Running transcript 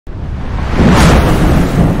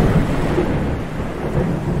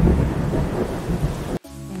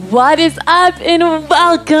What is up and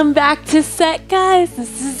welcome back to Set, guys.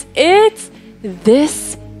 This is it.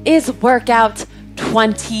 This is workout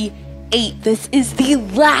 28. This is the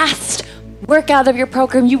last workout of your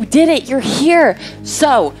program. You did it. You're here.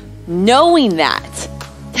 So knowing that,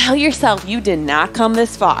 tell yourself you did not come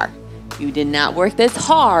this far. You did not work this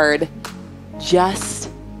hard just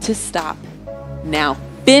to stop. Now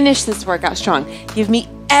finish this workout strong. Give me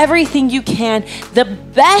everything you can, the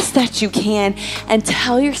best that you can, and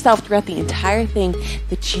tell yourself throughout the entire thing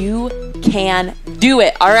that you can do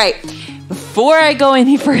it. All right, before I go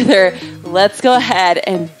any further, let's go ahead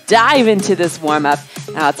and dive into this warm-up,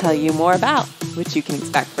 and I'll tell you more about what you can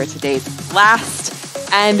expect for today's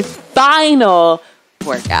last and final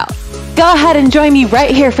workout. Go ahead and join me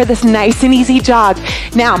right here for this nice and easy jog.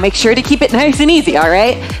 Now, make sure to keep it nice and easy, all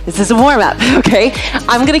right? This is a warm-up, okay?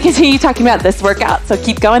 I'm gonna continue talking about this workout, so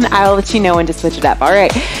keep going. I'll let you know when to switch it up, all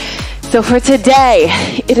right? So for today,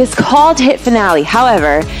 it is called HIIT Finale.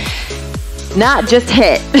 However, not just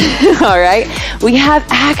HIIT, all right? We have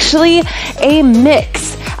actually a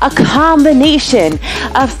mix, a combination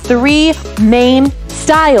of 3 main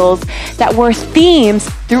styles that were themes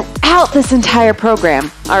throughout this entire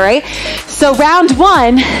program, all right? So round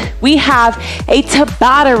 1, we have a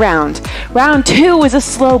Tabata round. Round 2 is a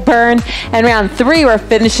slow burn, and round 3, we're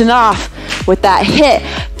finishing off with that HIIT.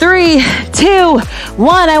 3, 2,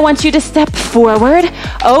 1, I want you to step forward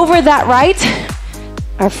over that right,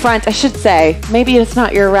 or front, I should say. Maybe it's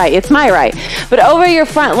not your right, it's my right. But over your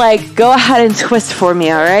front leg, go ahead and twist for me,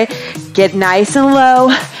 all right? Get nice and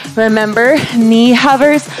low. Remember, knee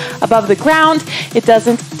hovers above the ground. It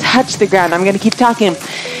doesn't touch the ground. I'm gonna keep talking.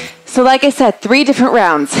 So like I said, 3 different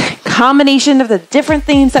rounds. Combination of the different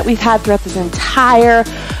themes that we've had throughout this entire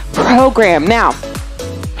program. Now,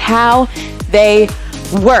 how they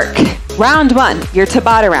work. Round 1, your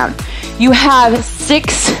Tabata round. You have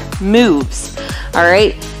 6 moves, all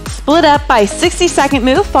right? Split up by 60-second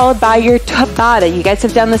move followed by your Tabata. You guys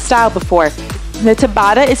have done this style before. The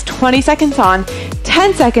Tabata is 20 seconds on,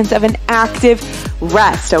 10 seconds of an active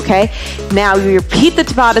rest, okay? Now you repeat the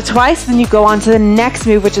Tabata twice, then you go on to the next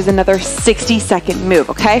move, which is another 60-second move,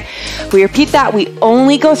 okay? We repeat that. We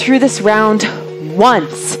only go through this round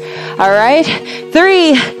once, all right?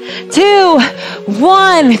 3, 2,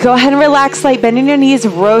 1. Go ahead and relax, light bend in your knees,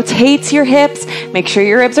 rotate your hips, make sure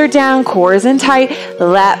your ribs are down, core is in tight,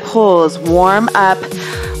 lat pulls, warm up,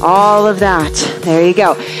 all of that. There you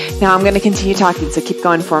go. Now I'm gonna continue talking, so keep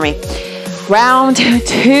going for me. Round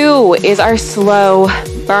 2 is our slow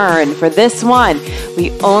burn. For this one, we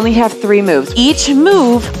only have 3 moves. Each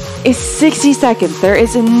move is 60 seconds. There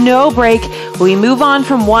is no break. We move on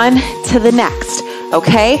from one to the next,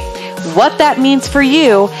 okay? What that means for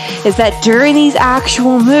you is that during these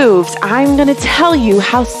actual moves, I'm gonna tell you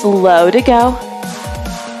how slow to go,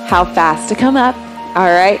 how fast to come up, all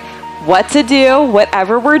right? What to do,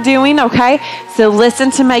 whatever we're doing, okay? So listen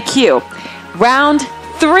to my cue. Round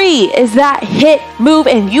 3 is that HIIT move,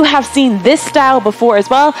 and you have seen this style before as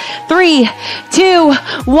well. 3, 2,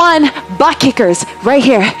 1, butt kickers right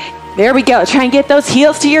here. There we go. Try and get those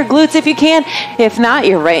heels to your glutes if you can. If not,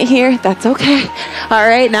 you're right here. That's okay. All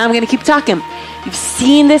right, now I'm gonna keep talking. You've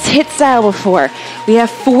seen this HIIT style before. We have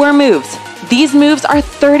 4 moves. These moves are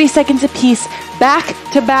 30 seconds apiece, back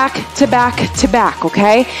to back to back to back,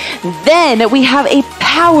 okay? Then we have a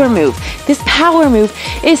power move. This power move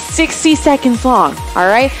is 60 seconds long, all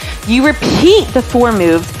right? You repeat the 4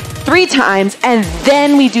 moves 3 times, and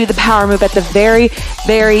then we do the power move at the very,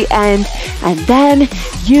 very end, and then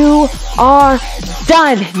you are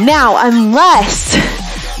done. Now, unless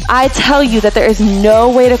I tell you that there is no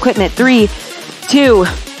weight equipment, 3, 2,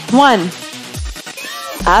 1,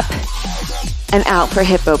 up and out for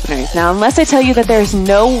hip openers. Now, unless I tell you that there's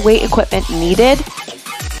no weight equipment needed,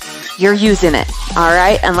 you're using it, all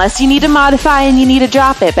right? Unless you need to modify and you need to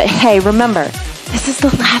drop it. But hey, remember, this is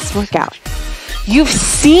the last workout. You've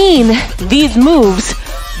seen these moves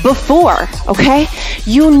before, okay?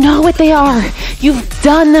 You know what they are. You've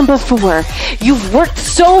done them before. You've worked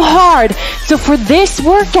so hard. So for this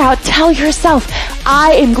workout, tell yourself,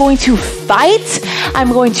 I am going to fight,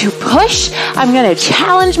 I'm going to push, I'm going to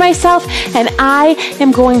challenge myself, and I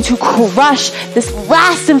am going to crush this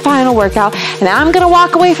last and final workout, and I'm going to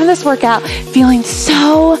walk away from this workout feeling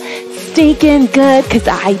so stinking good because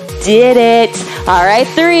I did it. All right,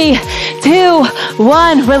 3, 2,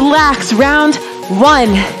 1, relax. Round 1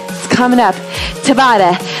 is coming up.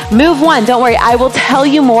 Tabata. Move one, don't worry. I will tell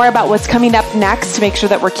you more about what's coming up next to make sure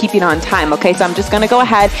that we're keeping on time, okay? So I'm just gonna go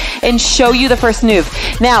ahead and show you the first move.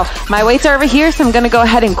 Now, my weights are over here, so I'm gonna go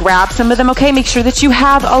ahead and grab some of them, okay? Make sure that you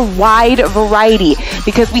have a wide variety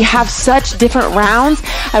because we have such different rounds.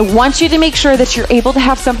 I want you to make sure that you're able to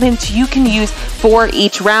have something that you can use for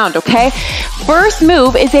each round, okay? First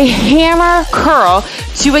move is a hammer curl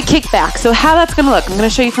to a kickback. So how that's gonna look, I'm gonna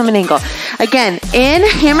show you from an angle. Again, in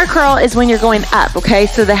hammer curl is when you're going up, okay?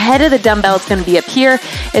 So the head of the dumbbell is gonna be up here.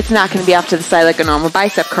 It's not gonna be off to the side like a normal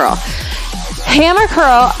bicep curl. Hammer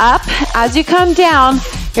curl up, as you come down,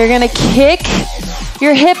 you're gonna kick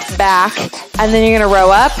your hips back, and then you're gonna row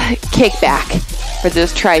up, kick back for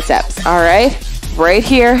those triceps, all right? Right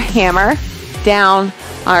here, hammer, down,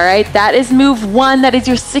 all right? That is move one, that is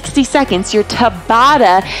your 60 seconds. Your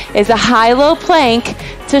Tabata is a high-low plank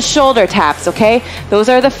to shoulder taps, okay? Those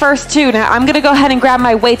are the first two. Now I'm gonna go ahead and grab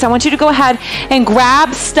my weights. I want you to go ahead and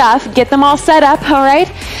grab stuff, get them all set up, all right?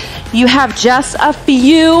 You have just a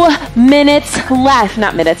few minutes left.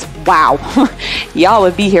 Not minutes, wow. Y'all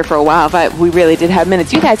would be here for a while, but we really did have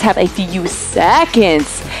minutes. You guys have a few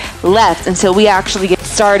seconds left until we actually get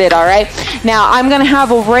started, all right? Now, I'm gonna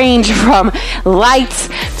have a range from lights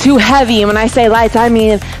to heavy. And when I say lights, I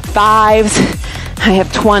mean 5s, I have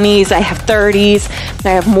 20s, I have 30s,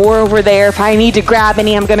 I have more over there. If I need to grab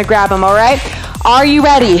any, I'm gonna grab them, all right? Are you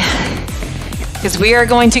ready? Because we are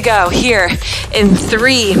going to go here in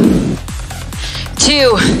 3,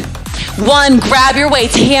 2, 1. Grab your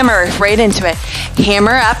weights, hammer right into it.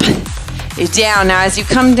 Hammer up, down. Now as you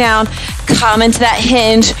come down, come into that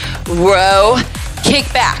hinge, row,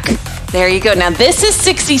 kick back. There you go. Now this is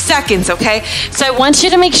 60 seconds, okay? So I want you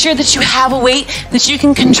to make sure that you have a weight that you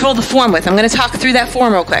can control the form with. I'm gonna talk through that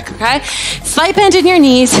form real quick, okay? Slight bend in your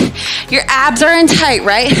knees. Your abs are in tight,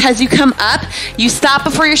 right? As you come up, you stop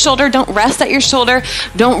before your shoulder. Don't rest at your shoulder.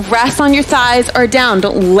 Don't rest on your thighs or down.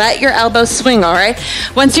 Don't let your elbows swing, all right?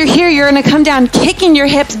 Once you're here, you're gonna come down, kicking your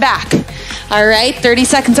hips back. All right, 30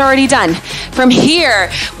 seconds already done. From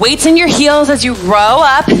here, weights in your heels as you row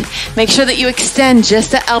up. Make sure that you extend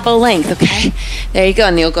just at elbow length, okay? There you go,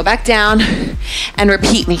 and you'll go back down and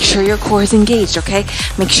repeat. Make sure your core is engaged, okay?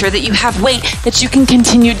 Make sure that you have weight that you can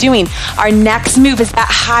continue doing. Our next move is that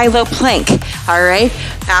high-low plank, all right?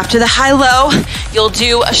 After the high-low, you'll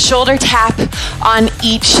do a shoulder tap on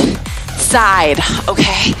each side,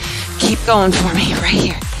 okay? Keep going for me right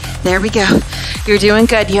here. There we go. You're doing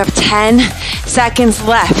good. You have 10 seconds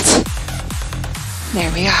left.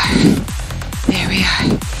 There we are. There we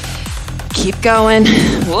are. Keep going.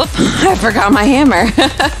 Whoop, I forgot my hammer.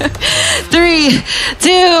 3,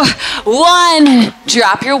 2, 1.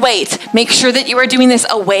 Drop your weight. Make sure that you are doing this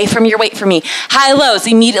away from your weight for me. High lows,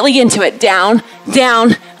 immediately into it. Down,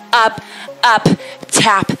 down, up, up,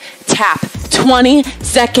 tap, tap. 20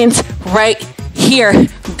 seconds right here.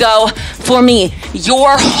 Go for me.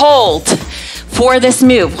 Your hold for this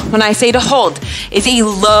move, when I say to hold, is a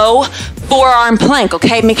low forearm plank,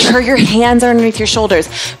 okay? Make sure your hands are underneath your shoulders.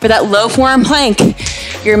 For that low forearm plank,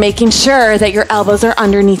 you're making sure that your elbows are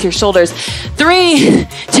underneath your shoulders. 3,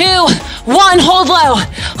 2, 1, hold low,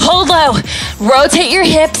 hold low. Rotate your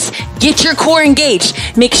hips, get your core engaged.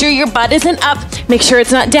 Make sure your butt isn't up, make sure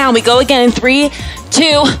it's not down. We go again in 3, 2,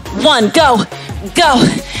 1, go, go.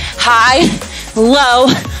 High, low,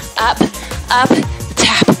 up, up,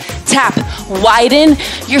 tap, tap. Widen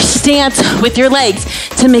your stance with your legs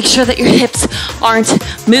to make sure that your hips aren't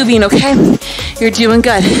moving, okay? You're doing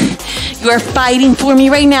good. You are fighting for me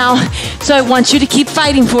right now, so I want you to keep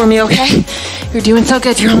fighting for me, okay? You're doing so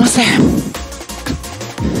good. You're almost there.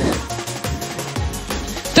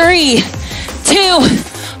 3,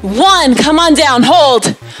 2, 1. Come on down.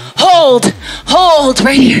 Hold, hold, hold.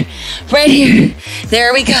 Right here, right here.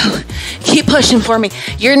 There we go. Keep pushing for me.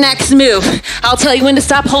 Your next move, I'll tell you when to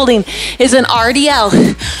stop holding, is an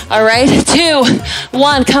RDL. All right, 2,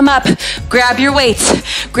 1, come up. Grab your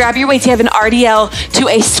weights. Grab your weights. You have an RDL to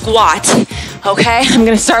a squat. Okay, I'm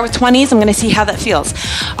gonna start with 20s. I'm gonna see how that feels.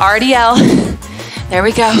 RDL, there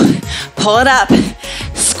we go. Pull it up,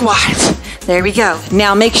 squat. There we go.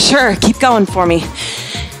 Now make sure, keep going for me.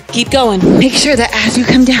 Keep going. Make sure that as you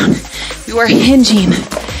come down, you are hinging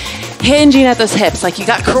at those hips like you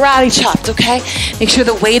got karate chopped, okay? Make sure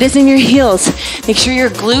the weight is in your heels. Make sure your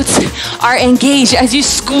glutes are engaged as you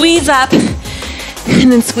squeeze up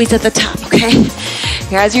and then squeeze at the top, okay?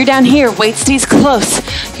 As you're down here, weight stays close.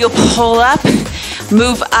 You'll pull up,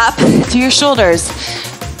 move up to your shoulders.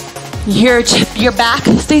 Your back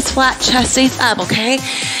stays flat, chest stays up, okay?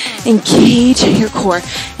 Engage your core,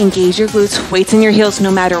 engage your glutes, weights in your heels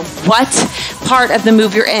no matter what part of the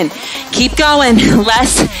move you're in. Keep going,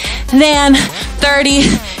 less than 30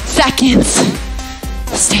 seconds.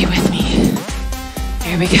 Stay with me.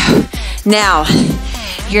 There we go. Now,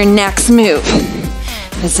 your next move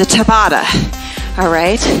is a Tabata. All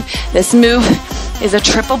right? This move is a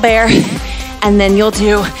triple bear, and then you'll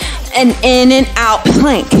do an in and out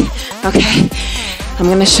plank. Okay? I'm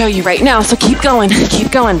gonna show you right now, so keep going,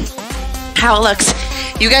 how it looks.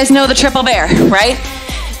 You guys know the triple bear, right?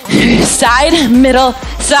 Side, middle,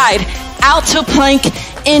 side, out to a plank,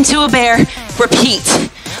 into a bear, repeat.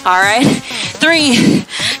 All right? 3,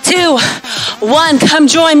 2, 1, come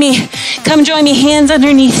join me, hands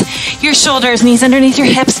underneath your shoulders, knees underneath your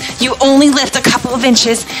hips. You only lift a couple of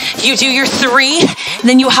inches. You do your 3,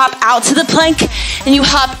 then you hop out to the plank, and you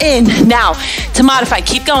hop in. Now, to modify,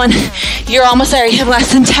 keep going. You're almost there, you have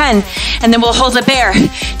less than 10, and then we'll hold a bear.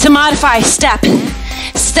 To modify, step,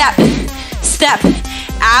 step, step,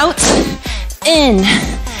 out, in,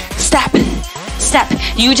 step, step.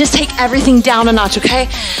 You just take everything down a notch, okay?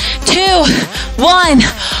 2, 1,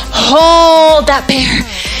 hold that bear.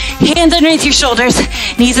 Hands underneath your shoulders,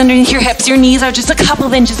 knees underneath your hips. Your knees are just a couple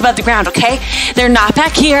of inches above the ground, okay? They're not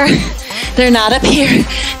back here. They're not up here.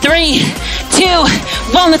 3, 2,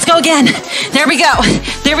 1, let's go again. There we go,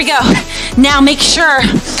 there we go. Now make sure,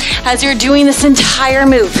 as you're doing this entire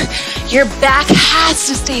move, your back has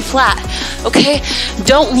to stay flat, okay?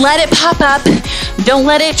 Don't let it pop up. Don't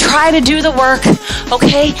let it try to do the work,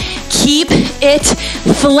 okay? Keep it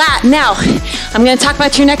flat. Now, I'm gonna talk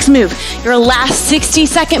about your next move. Your last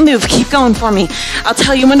 60-second move. Keep going for me. I'll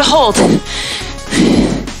tell you when to hold.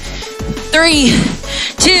 3,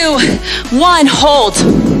 2, 1, hold.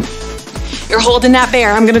 You're holding that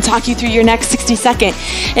bear. I'm gonna talk you through your next 60-second.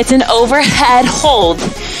 It's an overhead hold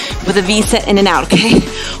with a V-sit in and out, okay?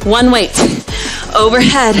 One weight,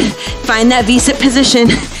 overhead. Find that V-sit position,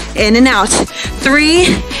 in and out. 3,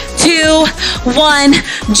 2, 1,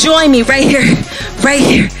 join me right here, right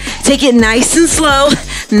here. Take it nice and slow,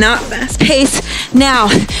 not fast pace. Now,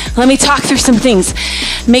 let me talk through some things.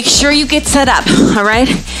 Make sure you get set up, all right?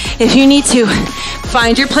 If you need to,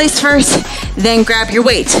 find your place first, then grab your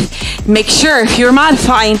weight. Make sure if you're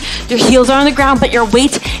modifying, your heels are on the ground, but your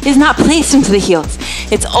weight is not placed into the heels.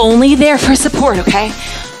 It's only there for support, okay?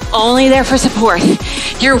 Only there for support.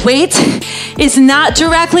 Your weight is not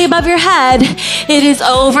directly above your head. It is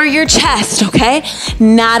over your chest, okay?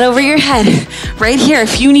 Not over your head. Right here,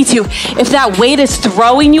 if you need to. If that weight is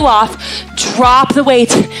throwing you off, drop the weight.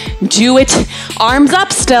 Do it. Arms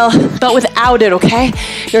up still, but without it, okay?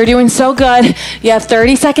 You're doing so good. You have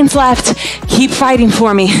 30 seconds left. Keep fighting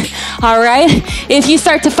for me, all right? If you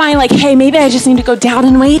start to find like, hey, maybe I just need to go down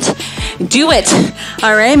in weight, do it,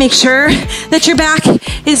 all right? Make sure that your back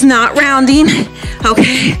is not rounding,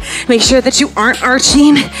 okay? Make sure that you aren't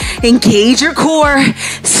arching. Engage your core.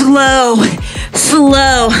 Slow,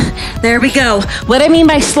 slow. There we go. What I mean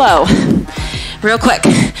by slow, real quick,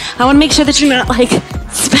 I wanna make sure that you're not like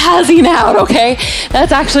spazzing out, okay?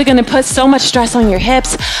 That's actually gonna put so much stress on your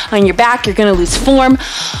hips, on your back. You're gonna lose form.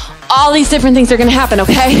 All these different things are gonna happen,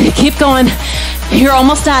 okay? Keep going. You're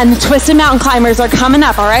almost done. Twisted mountain climbers are coming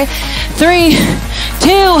up, all right? 3,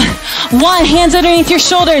 2, 1. Hands underneath your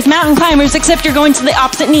shoulders. Mountain climbers, except you're going to the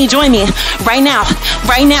opposite knee. Join me right now,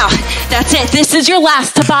 right now. That's it. This is your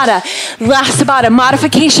last Tabata. Last Tabata,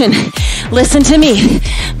 modification. Listen to me.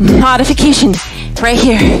 Modification, right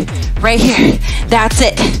here, right here. That's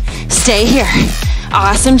it. Stay here.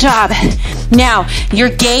 Awesome job. Now, your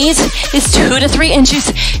gaze is 2 to 3 inches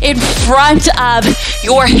in front of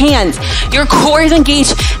your hands. Your core is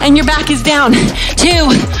engaged and your back is down. 2,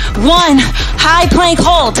 1, high plank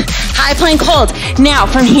hold. High plank hold. Now,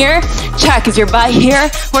 from here, check, is your butt here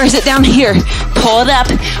or is it down here? Pull it up,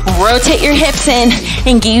 rotate your hips in,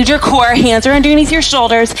 engage your core, hands are underneath your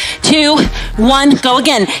shoulders. 2, 1, go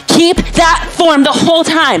again. Keep that form the whole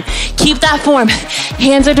time. Keep that form.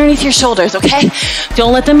 Hands underneath your shoulders, okay?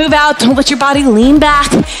 Don't let them move out. Don't let your body lean back.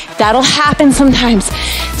 That'll happen sometimes.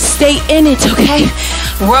 Stay in it, okay?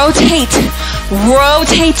 Rotate,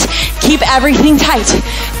 rotate. Keep everything tight.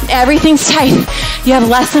 Everything's tight. You have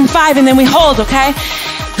less than 5 and then we hold, okay?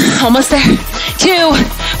 Almost there. 2,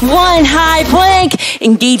 1, high plank.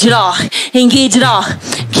 Engage it all. Engage it all.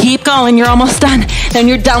 Keep going. You're almost done. Then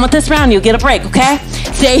you're done with this round. You'll get a break, okay?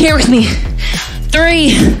 Stay here with me.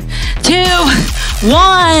 3, 2,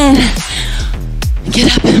 1.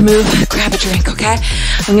 Get up, move, grab a drink, okay?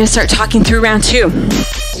 I'm gonna start talking through round 2.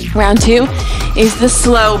 Round 2 is the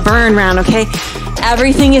slow burn round, okay?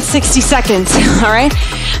 Everything is 60 seconds, all right?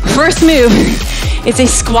 First move is a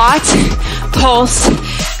squat, pulse,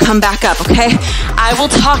 come back up, okay? I will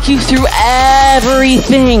talk you through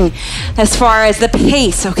everything as far as the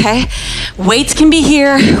pace, okay? Weights can be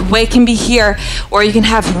here, weight can be here, or you can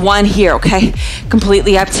have one here, okay?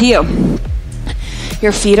 Completely up to you.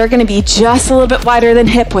 Your feet are gonna be just a little bit wider than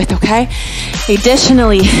hip width, okay?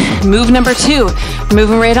 Additionally, move number 2,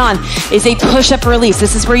 moving right on, is a push-up release.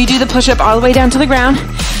 This is where you do the push-up all the way down to the ground.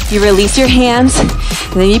 You release your hands,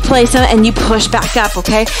 and then you place them and you push back up,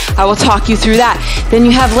 okay? I will talk you through that. Then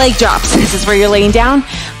you have leg drops. This is where you're laying down,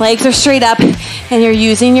 legs are straight up, and you're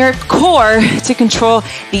using your core to control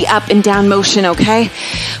the up and down motion, okay?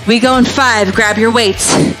 We go in 5, grab your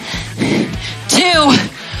weights. 2,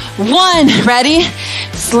 1, ready?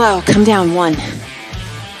 Slow, come down. 1,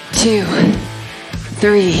 2,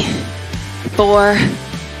 3, 4,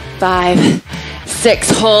 5,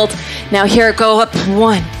 6, hold. Now here, go up.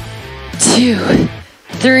 1, 2,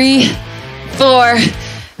 3, 4,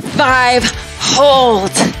 5,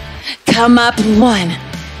 hold. Come up. 1,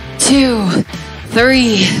 2,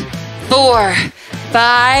 3, 4,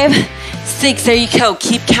 5, 6, there you go.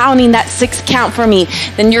 Keep counting that 6 count for me.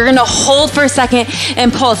 Then you're gonna hold for a second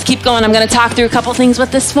and pulse. Keep going. I'm gonna talk through a couple things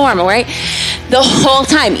with this form, all right? The whole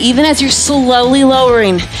time, even as you're slowly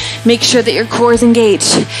lowering, make sure that your core is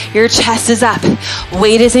engaged. Your chest is up.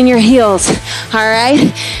 Weight is in your heels, all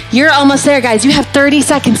right? You're almost there, guys. You have 30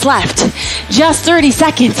 seconds left. Just 30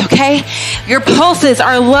 seconds, okay? Your pulses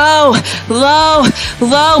are low, low,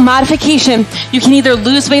 low. Modification. You can either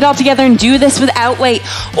lose weight altogether and do this without weight,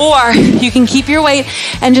 or you can keep your weight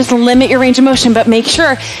and just limit your range of motion. But make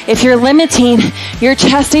sure if you're limiting, your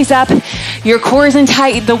chest stays up, your core is in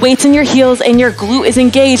tight, the weight's in your heels, and your glute is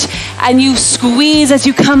engaged, and you squeeze as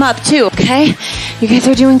you come up too, okay? You guys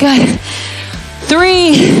are doing good.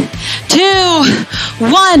 3, 2,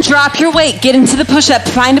 1, drop your weight, get into the push-up,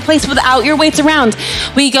 find a place without your weights around.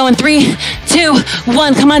 We go in 3, 2,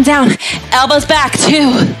 1, come on down, elbows back,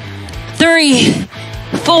 2, 3,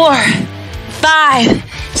 4, 5,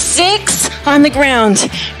 6 on the ground.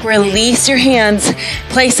 Release your hands,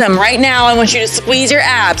 place them. Right now, I want you to squeeze your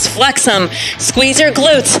abs, flex them, squeeze your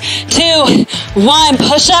glutes. 2, 1,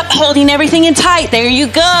 push up, holding everything in tight. There you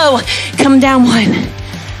go. Come down. 1,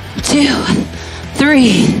 2,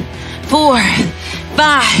 3, 4,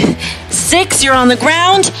 5, 6. You're on the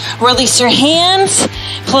ground. Release your hands,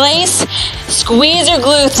 place, squeeze your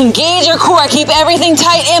glutes, engage your core, keep everything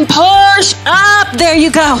tight, and push up. There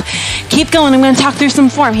you go. Keep going. I'm going to talk through some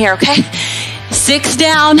form here, okay? 6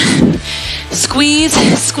 down, squeeze,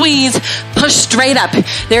 squeeze, push straight up.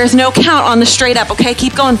 There's no count on the straight up, okay?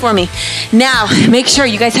 Keep going for me. Now, make sure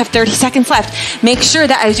you guys have 30 seconds left. Make sure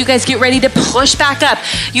that as you guys get ready to push back up,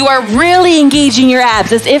 you are really engaging your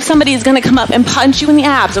abs as if somebody is gonna come up and punch you in the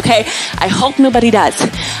abs, okay? I hope nobody does,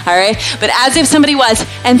 all right? But as if somebody was,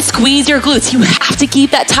 and squeeze your glutes. You have to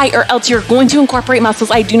keep that tight or else you're going to incorporate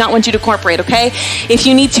muscles I do not want you to incorporate, okay? If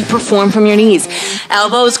you need to, perform from your knees.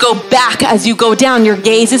 Elbows go back as you go down. Your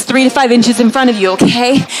gaze is 3 to 5 inches in front of you,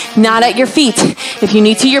 okay? Not at your feet. If you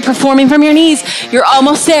need to, you're performing from your knees. You're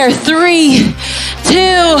almost there. 3,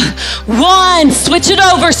 2, 1. Switch it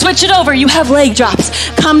over, switch it over. You have leg drops.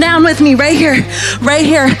 Come down with me right here, right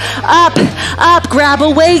here. Up, up, grab a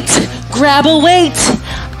weight, grab a weight.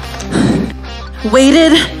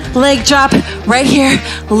 Weighted leg drop right here,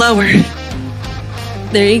 lower.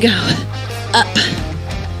 There you go. Up.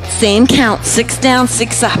 Same count, 6 down,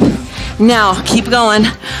 6 up. Now, keep going.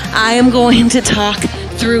 I am going to talk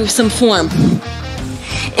through some form.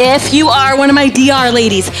 If you are one of my DR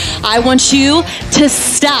ladies, I want you to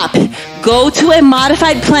stop. Go to a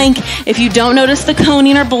modified plank if you don't notice the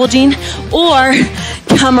coning or bulging, or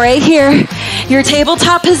come right here. Your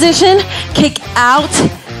tabletop position, kick out,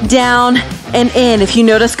 down, and in. If you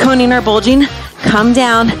notice coning or bulging, come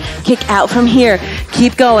down, kick out from here.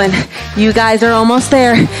 Keep going. You guys are almost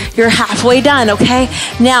there. You're halfway done, okay?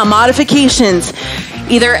 Now, modifications.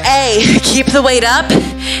 Either A, keep the weight up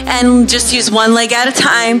and just use one leg at a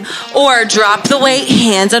time, or drop the weight,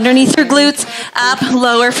 hands underneath your glutes, up,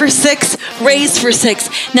 lower for 6, raise for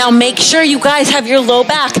 6. Now make sure you guys have your low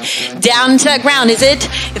back down into that ground. Is it?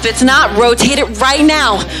 If it's not, rotate it right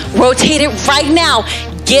now. Rotate it right now.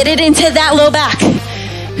 Get it into that low back.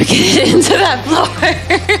 Get it into that floor.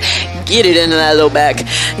 Get it into that low back.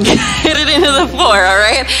 Get it into the floor, all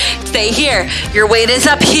right? Stay here. Your weight is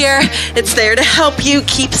up here. It's there to help you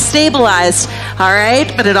keep stabilized, all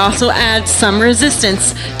right? But it also adds some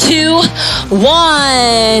resistance. 2,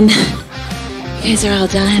 1. You guys are all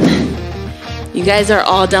done. You guys are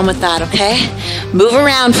all done with that, okay? Move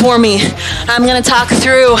around for me. I'm gonna talk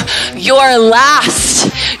through your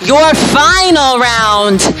final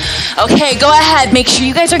round. Okay, go ahead. Make sure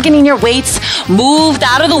you guys are getting your weights moved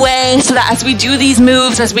out of the way so that as we do these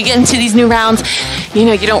moves, as we get into these new rounds, you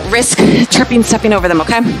know, you don't risk tripping, stepping over them,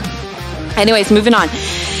 okay? Anyways, moving on.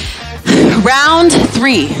 Round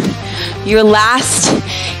 3, your last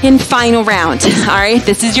and final round, all right?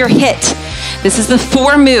 This is your HIIT. This is the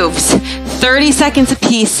 4 moves, 30 seconds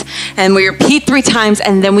apiece, and we repeat 3 times,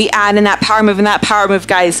 and then we add in that power move, and that power move,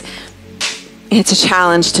 guys, it's a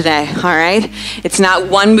challenge today, all right? It's not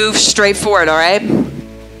one move straight forward, all right?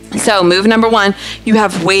 So move number 1, you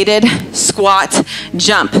have weighted squat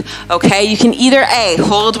jump, okay? You can either A,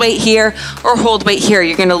 hold weight here or hold weight here.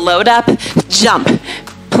 You're gonna load up, jump.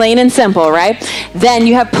 Plain and simple, right? Then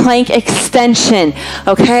you have plank extension,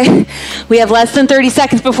 okay? We have less than 30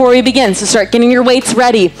 seconds before we begin, so start getting your weights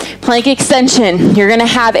ready. Plank extension, you're gonna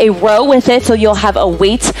have a row with it, so you'll have a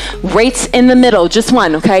weight right in the middle, just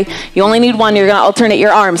one, okay? You only need one, you're gonna alternate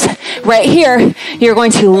your arms. Right here, you're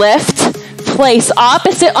going to lift, place,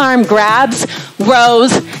 opposite arm grabs,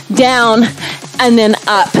 rows, down, and then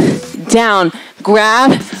up, down,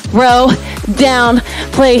 grab, row, down,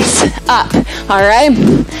 place, up, all right?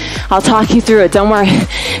 I'll talk you through it, don't worry.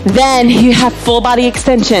 Then you have full body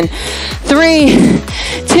extension. 3,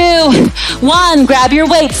 2, 1, grab your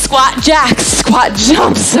weight, squat jacks, squat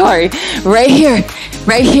jumps, sorry. Right here,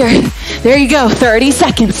 right here. There you go, 30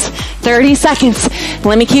 seconds, 30 seconds.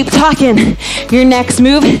 Let me keep talking. Your next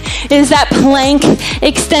move is that plank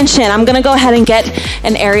extension. I'm gonna go ahead and get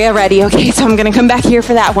an area ready, okay? So I'm gonna come back here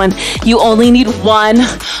for that one. You only need 1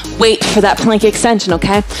 weight for that plank extension,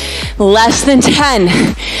 okay? Less than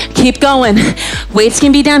 10. Keep going. Weights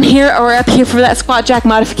can be down here or up here for that squat jack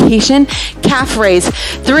modification. Calf raise.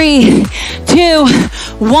 3, 2,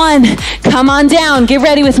 1. Come on down. Get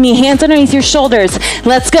ready with me. Hands underneath your shoulders.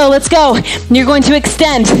 Let's go, let's go. You're going to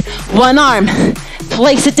extend 1 arm.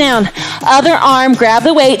 Place it down. Other arm, grab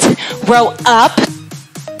the weight. Row up.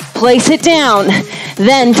 Place it down.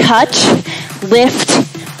 Then touch,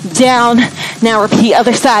 lift, down. Now repeat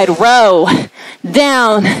other side. Row,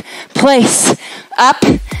 down, place, up,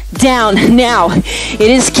 down. Now, it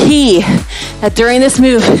is key that during this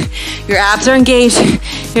move, your abs are engaged,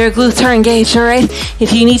 your glutes are engaged, all right?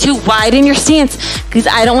 If you need to, widen your stance, because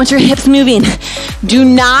I don't want your hips moving. Do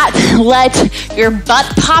not let your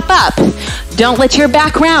butt pop up. Don't let your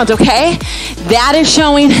back round, okay? That is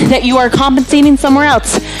showing that you are compensating somewhere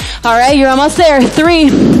else. All right, you're almost there. 3,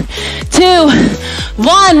 2,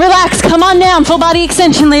 1, relax, come on down. Full body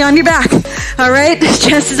extension, lay on your back. All right,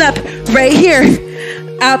 chest is up right here.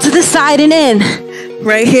 Out to the side and in,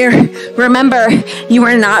 right here. Remember, you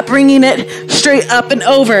are not bringing it straight up and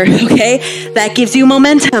over, okay? That gives you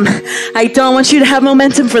momentum. I don't want you to have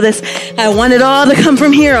momentum for this. I want it all to come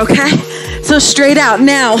from here, okay? So straight out.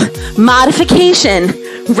 Now, modification,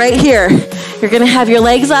 right here. You're gonna have your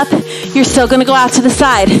legs up. You're still gonna go out to the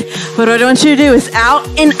side. But what I want you to do is out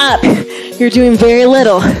and up. You're doing very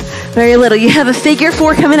little, very little. You have a figure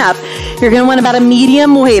 4 coming up. You're gonna want about a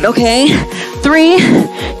medium weight, okay? 3,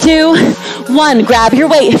 2, 1, grab your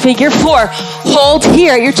weight, figure 4. Hold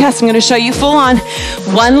here at your chest. I'm gonna show you full on.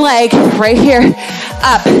 1 leg right here,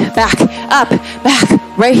 up, back,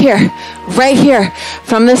 right here,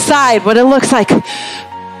 from the side, what it looks like.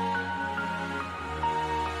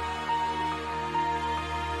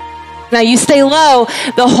 Now you stay low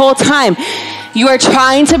the whole time. You are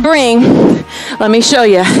trying to bring, let me show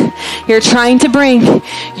you. You're trying to bring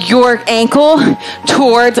your ankle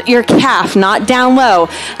towards your calf, not down low,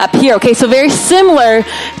 up here. Okay, so very similar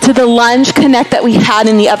to the lunge connect that we had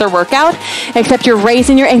in the other workout, except you're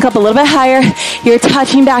raising your ankle up a little bit higher. You're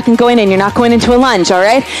touching back and going in. You're not going into a lunge, all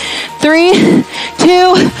right? 3,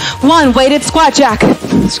 2, 1, weighted squat jack.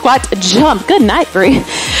 Squat jump. Good night, Bree.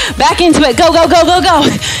 Back into it. Go, go, go, go, go.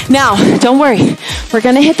 Now, don't worry. We're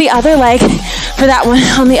going to hit the other leg for that one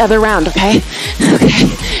on the other round, okay? Okay,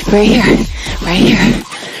 right here, right here.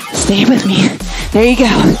 Stay with me. There you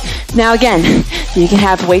go. Now again, you can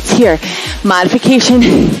have weights here. Modification,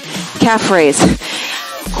 calf raise.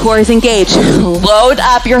 Core is engaged. Load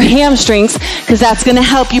up your hamstrings because that's going to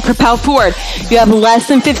help you propel forward. You have less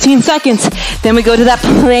than 15 seconds. Then we go to that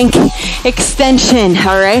plank extension,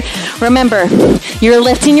 all right? Remember, you're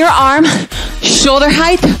lifting your arm, shoulder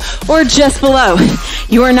height, or just below.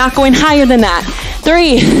 You are not going higher than that.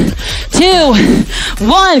 3, 2,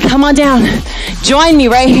 1, come on down. Join me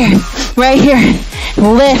right here, right here.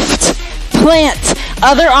 Lift, plant,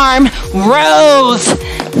 other arm, rows,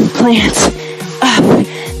 plant, up,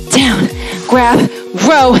 down, grab,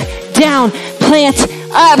 row, down, plant,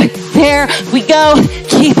 up. There we go.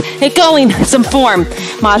 Keep it going. Some form.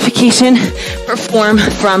 Modification, perform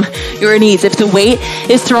from your knees. If the weight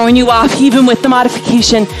is throwing you off, even with the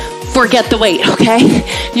modification, forget the weight, okay?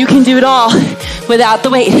 You can do it all without the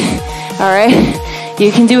weight, all right?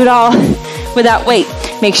 You can do it all without weight.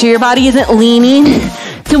 Make sure your body isn't leaning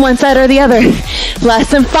to one side or the other. Less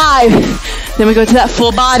than 5. Then we go to that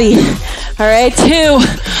full body. All right, 2,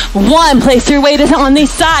 1. Place your weight on the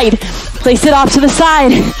side. Place it off to the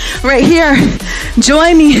side. Right here.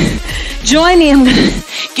 Join me. Join me. I'm gonna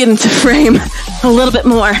get into frame a little bit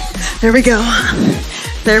more. There we go.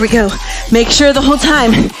 There we go. Make sure the whole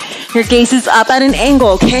time your gaze is up at an angle,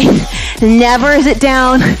 okay? Never is it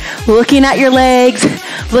down, looking at your legs,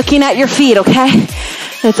 looking at your feet, okay?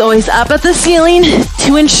 It's always up at the ceiling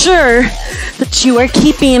to ensure that you are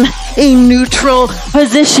keeping a neutral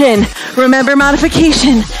position. Remember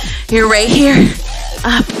modification. You're right here.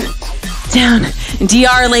 Up, down.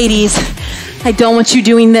 DR ladies, I don't want you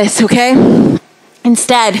doing this, okay?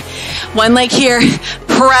 Instead, one leg here,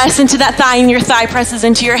 press into that thigh and your thigh presses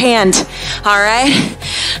into your hand. All right?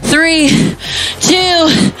 3,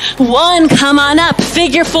 2, 1, come on up.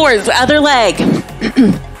 Figure 4s, other leg.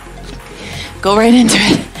 Go right into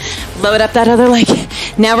it. Load up that other leg.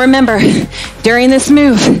 Now remember, during this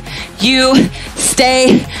move, you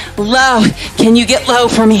stay low. Can you get low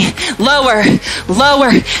for me? Lower,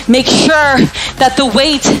 lower. Make sure that the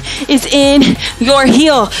weight is in your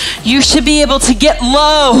heel. You should be able to get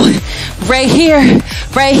low. Right here,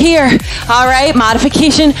 right here. All right,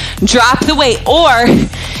 modification, drop the weight. Or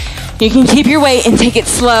you can keep your weight and take it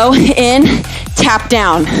slow in, tap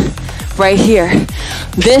down. Right here.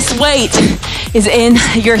 This weight is in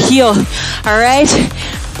your heel. All right,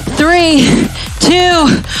 3, 2,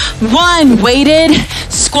 1. Weighted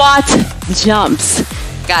squat jumps.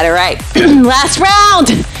 Got it right. Last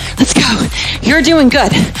round. Let's go. You're doing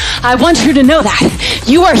good. I want you to know that.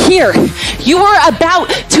 You are here. You are about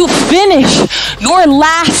to finish your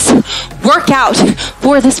last workout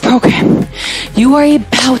for this program. You are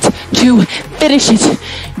about to finish it.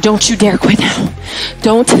 Don't you dare quit now.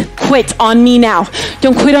 Don't quit on me now.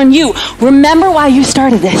 Don't quit on you. Remember why you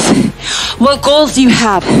started this. What goals do you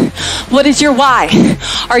have? What is your why?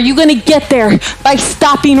 Are you going to get there by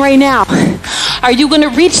stopping right now? Are you going to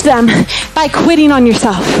reach them by quitting on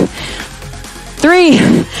yourself? 3,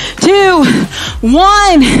 2,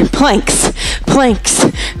 1. Planks, planks.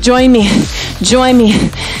 Join me, join me.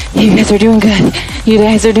 You guys are doing good. You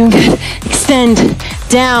guys are doing good. Extend,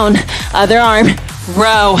 down, other arm,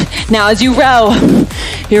 row. Now as you row,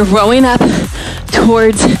 you're rowing up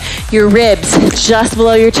towards your ribs, just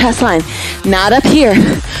below your chest line. Not up here,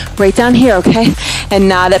 right down here, okay? And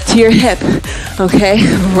not up to your hip, okay?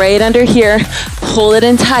 Right under here, pull it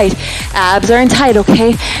in tight. Abs are in tight,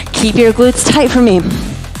 okay? Keep your glutes tight for me.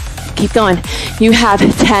 Keep going. You have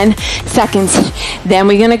 10 seconds. Then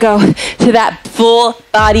we're gonna go to that full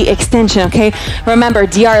body extension, okay? Remember,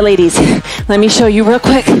 DR ladies, let me show you real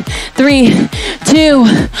quick. 3, 2,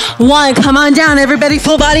 1, come on down, everybody,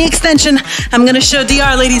 full body extension. I'm gonna show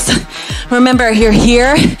DR ladies. Remember, you're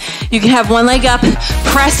here. You can have one leg up,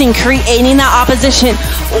 pressing, creating that opposition,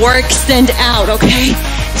 or extend out, okay?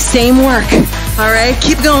 Same work, all right?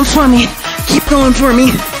 Keep going for me. Keep going for me.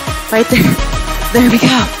 Right there. There we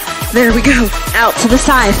go. There we go. Out to the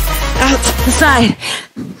side. Out to the side.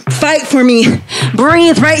 Fight for me.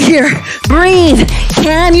 Breathe right here. Breathe.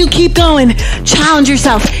 Can you keep going? Challenge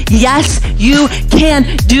yourself. Yes, you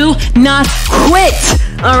can. Do not quit.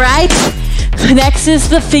 All right? Next is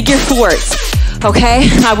the figure 4s. Okay?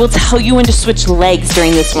 I will tell you when to switch legs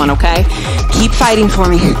during this one, okay? Keep fighting for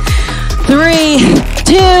me. 3,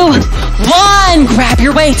 2, 1. Grab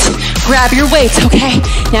your weights. Grab your weights, okay?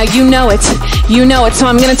 Now you know it. You know it. So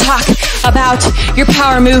I'm going to talk about your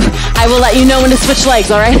power move. I will let you know when to switch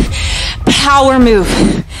legs, all right? Power move.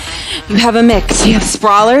 You have a mix. You have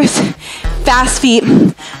sprawlers, fast feet,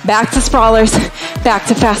 back to sprawlers, back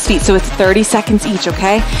to fast feet. So it's 30 seconds each,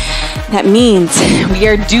 okay? That means we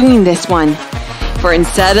are doing this one for,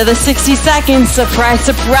 instead of the 60 seconds, surprise,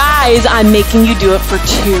 surprise, I'm making you do it for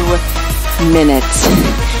 2 minutes.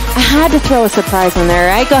 I had to throw a surprise in there,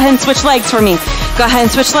 right? Go ahead and switch legs for me. Go ahead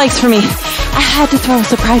and switch legs for me. I had to throw a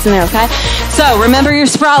surprise in there, okay? So remember your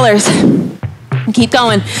sprawlers. Keep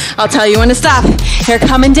going. I'll tell you when to stop. You're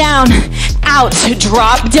coming down, out,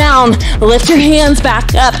 drop down, lift your hands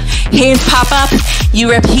back up, hands pop up,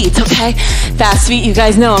 you repeat, okay? Fast feet, you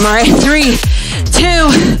guys know them, all right? 3,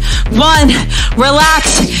 2, 1,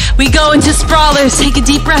 relax. We go into sprawlers. Take a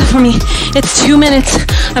deep breath for me. It's 2 minutes.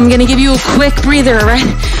 I'm gonna give you a quick breather, all right?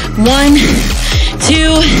 1,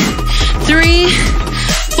 2, 3,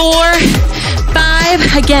 4,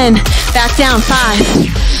 5. Again, back down. 5,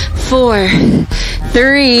 4,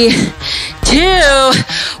 3,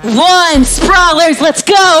 1. Sprawlers, let's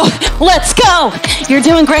go. Let's go. You're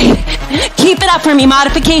doing great. Keep it up for me.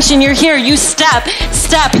 Modification, you're here. You step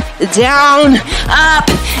down, up,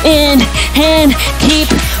 in, and keep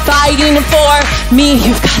fighting for me.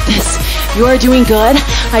 You've got this. You're doing good.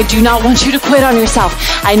 I do not want you to quit on yourself.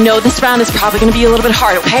 I know this round is probably going to be a little bit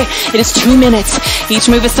hard, okay? It is 2 minutes. Each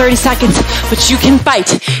move is 30 seconds, but you can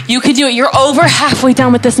fight. You can do it. You're over halfway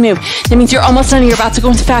done with this move. That means you're almost done. You're about to go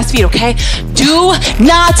into fast speed, okay? Do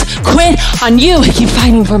not quit on you. Keep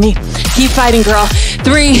fighting for me. Keep fighting, girl.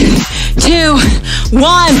 3, 2,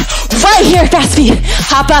 1. Right here, fast speed.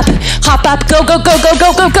 Hop up. Go, go, go, go,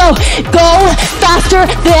 go, go, go. Go faster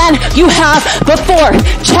than you have before.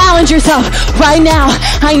 Challenge yourself right now.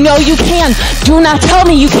 I know you can. Do not tell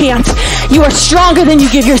me you can't. You are stronger than you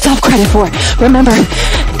give yourself credit for. Remember,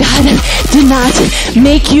 God did not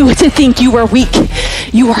make you to think you were weak.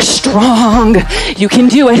 You are strong. You can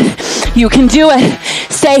do it. You can do it.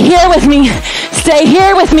 Stay here with me. Stay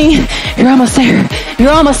here with me. You're almost there.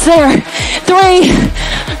 You're almost there. 3,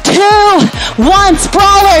 2, 1.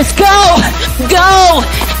 Sprawlers, go. Go.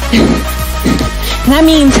 That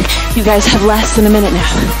means you guys have less than a minute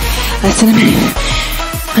now. Less than a minute.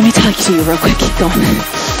 Let me talk to you real quick. Keep going.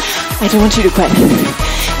 I don't want you to quit.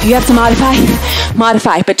 If you have to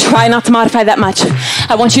modify, but try not to modify that much.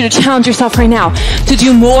 I want you to challenge yourself right now to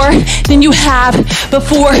do more than you have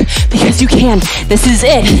before, because you can. This is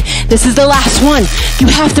it. This is the last one. You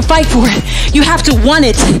have to fight for it. You have to want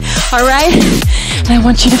it. All right? And I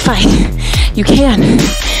want you to fight. You can.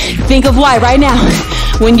 Think of why right now.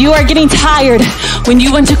 When you are getting tired, when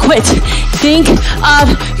you want to quit, think of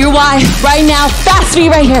your why right now. Fast speed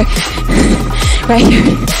right here. Right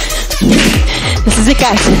here. This is it,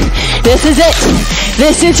 guys. This is it.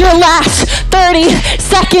 This is your last 30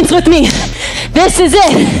 seconds with me. This is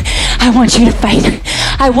it. I want you to fight.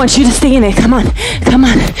 I want you to stay in it. Come on. Come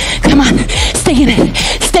on. Come on. Stay in it.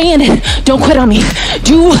 Stay in it. Don't quit on me.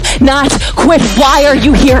 Do not quit. Why are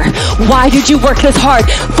you here? Why did you work this hard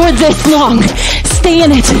for this long? Stay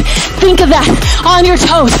in it. Think of that. On your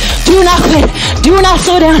toes. Do not quit. Do not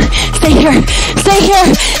slow down. Stay here. Stay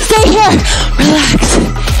here. Stay here. Relax.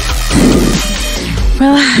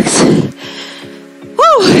 Relax.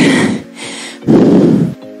 Woo.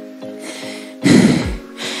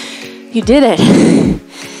 You did it.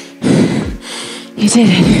 You did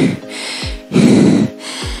it.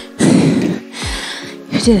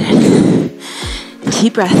 You did it.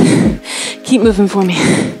 Deep breath. Keep moving for me.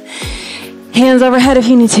 Hands overhead if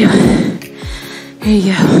you need to. There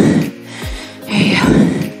you go. There you go.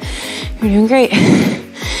 You're doing great.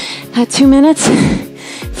 That 2 minutes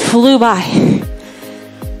flew by.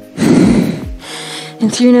 In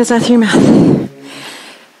through your nose, out through your mouth.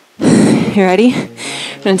 You ready?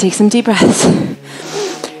 We're gonna take some deep breaths.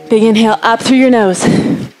 Big inhale up through your nose.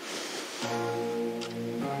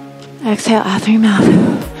 Exhale out through your mouth.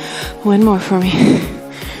 One more for me.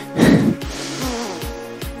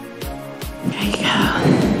 There you go.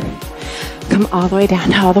 Come all the way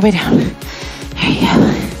down, all the way down. There you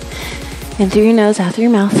go. In through your nose, out through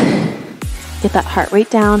your mouth. Get that heart rate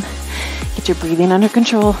down. Get your breathing under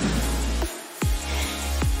control.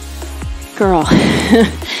 Girl,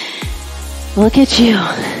 look at you.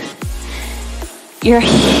 You're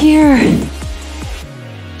here.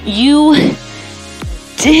 You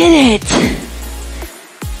did it.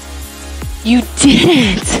 You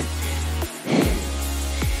did it.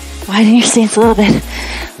 Widen your stance a little bit.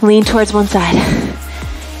 Lean towards one side.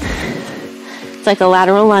 It's like a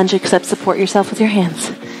lateral lunge, except support yourself with your hands.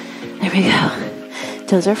 There we go.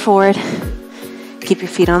 Toes are forward. Keep your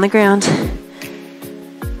feet on the ground.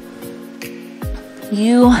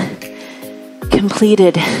 You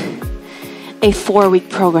completed a 4-week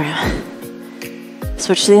program.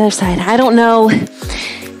 Switch to the other side. I don't know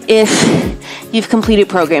if you've completed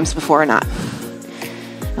programs before or not.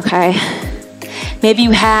 Okay? Maybe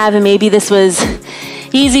you have, and maybe this was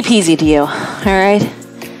easy peasy to you. All right?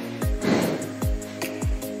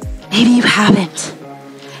 Maybe you haven't.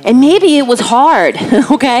 And maybe it was hard,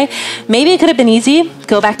 okay? Maybe it could have been easy.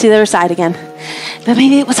 Go back to the other side again. But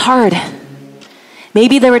maybe it was hard.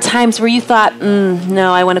 Maybe there were times where you thought,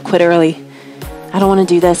 no, I want to quit early. I don't want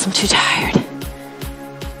to do this. I'm too tired.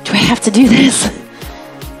 Do I have to do this?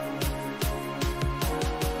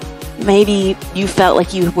 Maybe you felt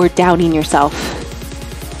like you were doubting yourself.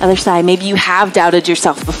 Other side, maybe you have doubted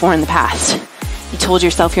yourself before in the past. You told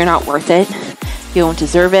yourself you're not worth it. You don't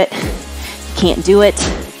deserve it. You can't do it.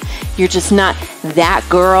 You're just not that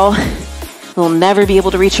girl who will never be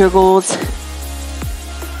able to reach your goals.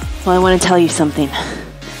 Well, I want to tell you something.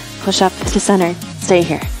 Push up to center. Stay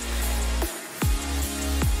here.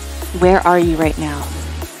 Where are you right now?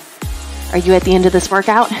 Are you at the end of this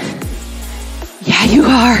workout? Yeah, you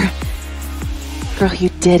are. Girl, you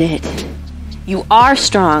did it. You are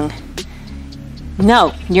strong.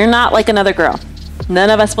 No, you're not like another girl. None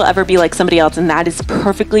of us will ever be like somebody else, and that is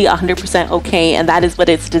perfectly 100% okay, and that is what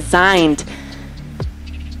it's designed.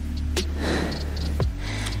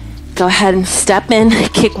 Go ahead and step in,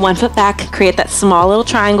 kick one foot back, create that small little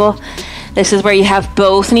triangle. This is where you have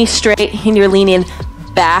both knees straight and you're leaning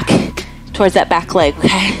back towards that back leg,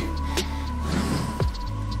 okay?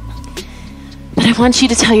 But I want you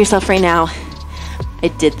to tell yourself right now, I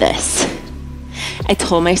did this. I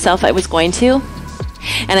told myself I was going to,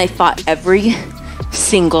 and I fought every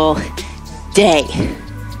single day.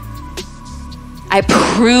 I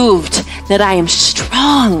proved that I am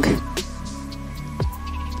strong.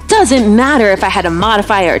 Doesn't matter if I had to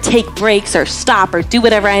modify or take breaks or stop or do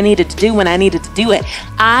whatever I needed to do when I needed to do it.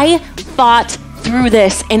 I fought through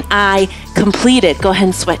this and I completed. Go ahead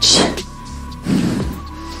and switch.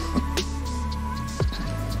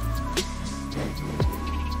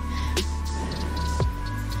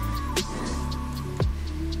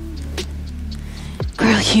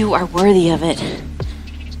 Girl, you are worthy of it.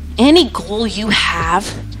 Any goal you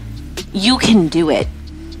have, you can do it.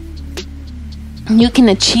 You can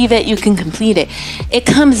achieve it, you can complete it. It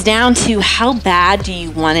comes down to how bad do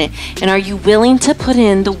you want it, and are you willing to put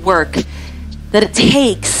in the work that it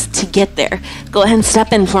takes to get there? Go ahead and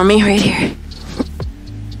step in for me right here.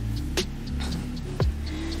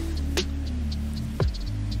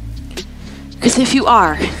 Because if you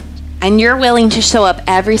are, and you're willing to show up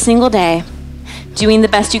every single day, doing the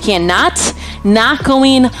best you can, not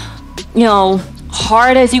going,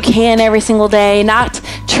 hard as you can every single day, not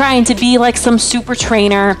trying to be like some super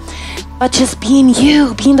trainer, but just being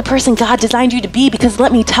you, being the person God designed you to be. Because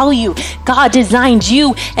let me tell you, God designed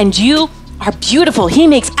you and you are beautiful. He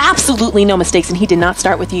makes absolutely no mistakes, and he did not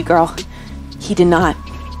start with you, girl. He did not.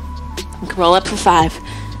 Roll up for 5,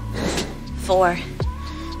 4,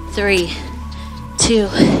 3, 2,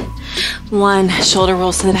 1. Shoulder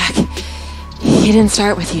rolls to the back. He didn't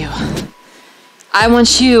start with you. I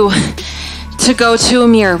want you to go to a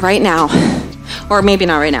mirror right now, or maybe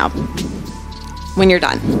not right now, when you're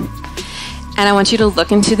done. And I want you to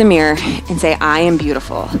look into the mirror and say, I am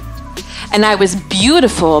beautiful. And I was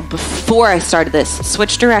beautiful before I started this.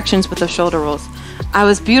 Switch directions with those shoulder rolls. I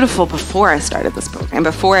was beautiful before I started this program,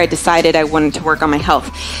 before I decided I wanted to work on my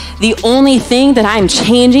health. The only thing that I'm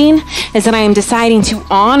changing is that I am deciding to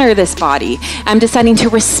honor this body. I'm deciding to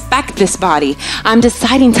respect this body. I'm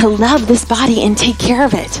deciding to love this body and take care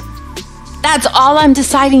of it. That's all I'm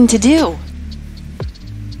deciding to do.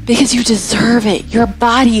 Because you deserve it. Your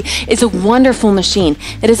body is a wonderful machine.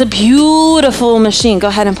 It is a beautiful machine. Go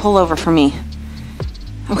ahead and pull over for me.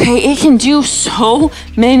 Okay, it can do so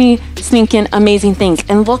many stinking amazing things.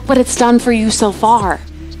 And look what it's done for you so far.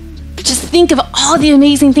 Just think of all the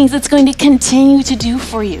amazing things it's going to continue to do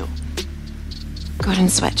for you. Go ahead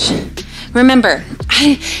and switch. Remember,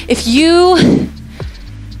 if you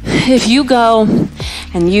go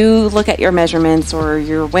and you look at your measurements or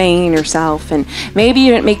you're weighing yourself and maybe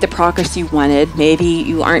you didn't make the progress you wanted, maybe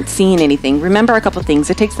you aren't seeing anything, remember a couple things.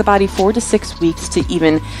 It takes the body 4 to 6 weeks to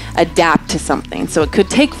even adapt to something. So it could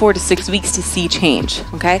take 4 to 6 weeks to see change,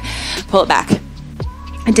 okay? Pull it back.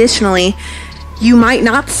 Additionally, you might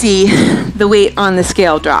not see the weight on the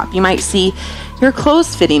scale drop. You might see your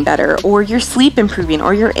clothes fitting better, or your sleep improving,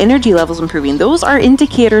 or your energy levels improving. Those are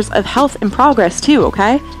indicators of health and progress too,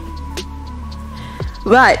 okay?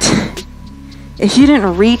 But if you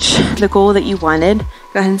didn't reach the goal that you wanted,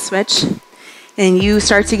 go ahead and switch, and you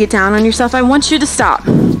start to get down on yourself, I want you to stop,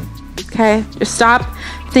 okay? Just stop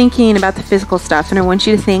thinking about the physical stuff, and I want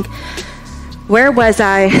you to think, where was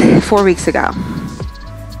I 4 weeks ago?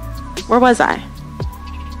 Where was I?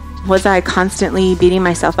 Was I constantly beating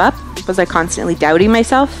myself up? Was I constantly doubting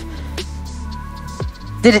myself?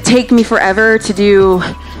 Did it take me forever to do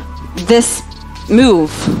this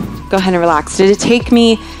move? Go ahead and relax. Did it take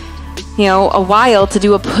me, a while to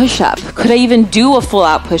do a push-up? Could I even do a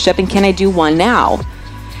full-out push-up, and can I do one now?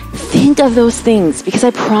 Think of those things, because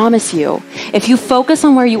I promise you, if you focus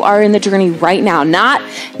on where you are in the journey right now, not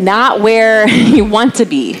where you want to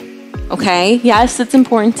be, okay? Yes, it's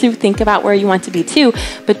important to think about where you want to be too,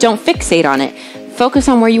 but don't fixate on it. Focus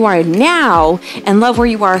on where you are now and love where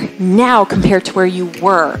you are now compared to where you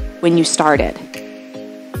were when you started.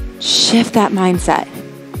 Shift that mindset,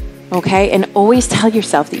 okay? And always tell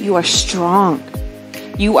yourself that you are strong,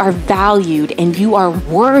 you are valued, and you are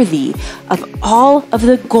worthy of all of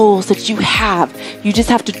the goals that you have. You just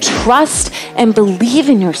have to trust and believe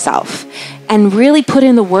in yourself and really put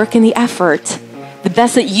in the work and the effort the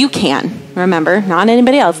best that you can. Remember, not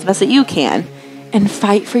anybody else, the best that you can. And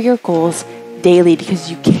fight for your goals daily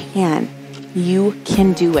because you can. You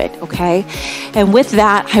can do it, okay? And with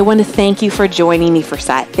that, I want to thank you for joining me for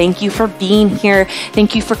Set. Thank you for being here.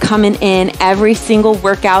 Thank you for coming in every single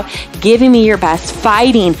workout, giving me your best,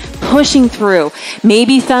 fighting, pushing through.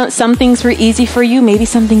 Maybe some things were easy for you. Maybe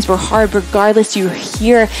some things were hard. Regardless, you're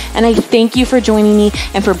here. And I thank you for joining me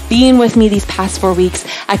and for being with me these past 4 weeks.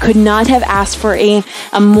 I could not have asked for a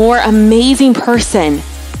more amazing person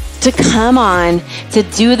to come on, to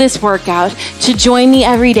do this workout, to join me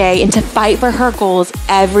every day, and to fight for her goals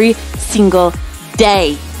every single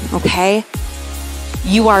day, okay?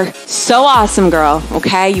 You are so awesome, girl,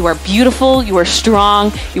 okay? You are beautiful, you are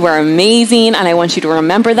strong, you are amazing, and I want you to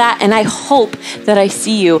remember that, and I hope that I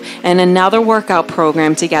see you in another workout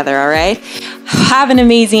program together, all right? Have an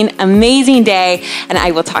amazing, amazing day, and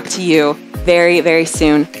I will talk to you very, very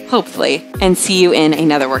soon, hopefully, and see you in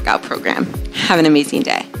another workout program. Have an amazing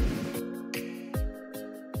day.